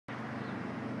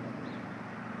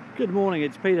Good morning,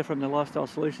 it's Peter from the Lifestyle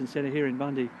Solutions Centre here in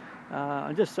Bundy.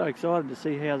 I'm just so excited to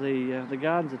see how the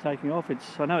gardens are taking off.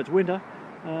 I know it's winter,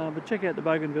 but check out the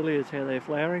bougainvilleas, how they're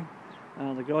flowering.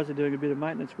 The guys are doing a bit of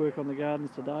maintenance work on the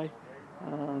gardens today,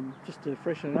 just to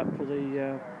freshen it up for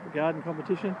the garden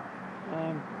competition.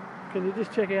 Can you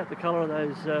just check out the colour of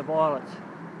those violets?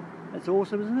 That's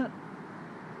awesome, isn't it?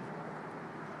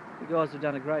 The guys have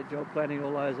done a great job planting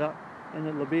all those up. And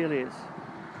the lobelias.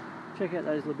 Check out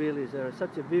those lobelias, they're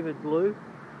such a vivid blue.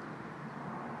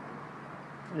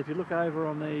 And if you look over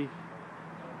on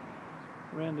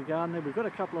around the garden there, we've got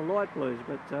a couple of light blues,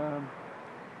 but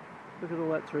look at all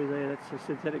that through there. That's a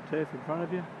synthetic turf in front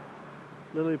of you.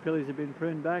 Lily pillies have been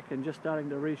pruned back and just starting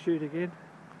to reshoot again.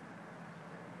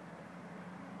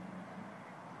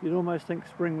 You'd almost think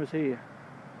spring was here.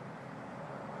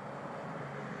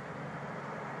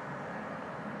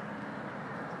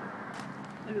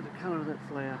 Look at the colour of that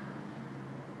flower.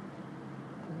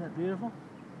 Isn't that beautiful?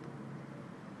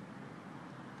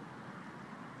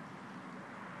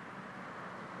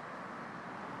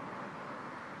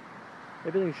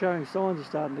 Everything's showing signs of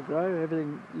starting to grow.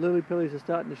 Lily pillies are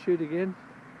starting to shoot again.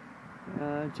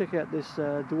 Check out this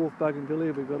dwarf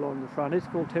bougainvillea we've got on the front. It's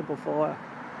called Temple Fire.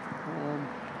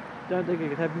 Don't think it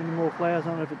could have many more flowers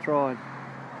on it if it tried.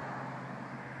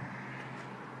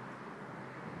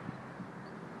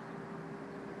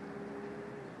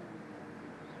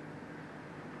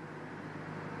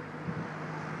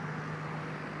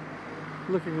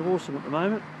 Looking awesome at the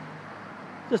moment.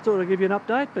 Just thought I'd give you an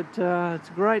update, but it's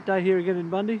a great day here again in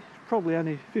Bundy. It's probably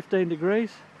only 15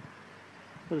 degrees,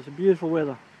 but it's a beautiful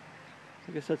weather.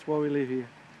 I guess that's why we live here.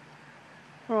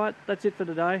 Alright, that's it for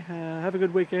today. Have a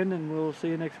good weekend and we'll see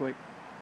you next week.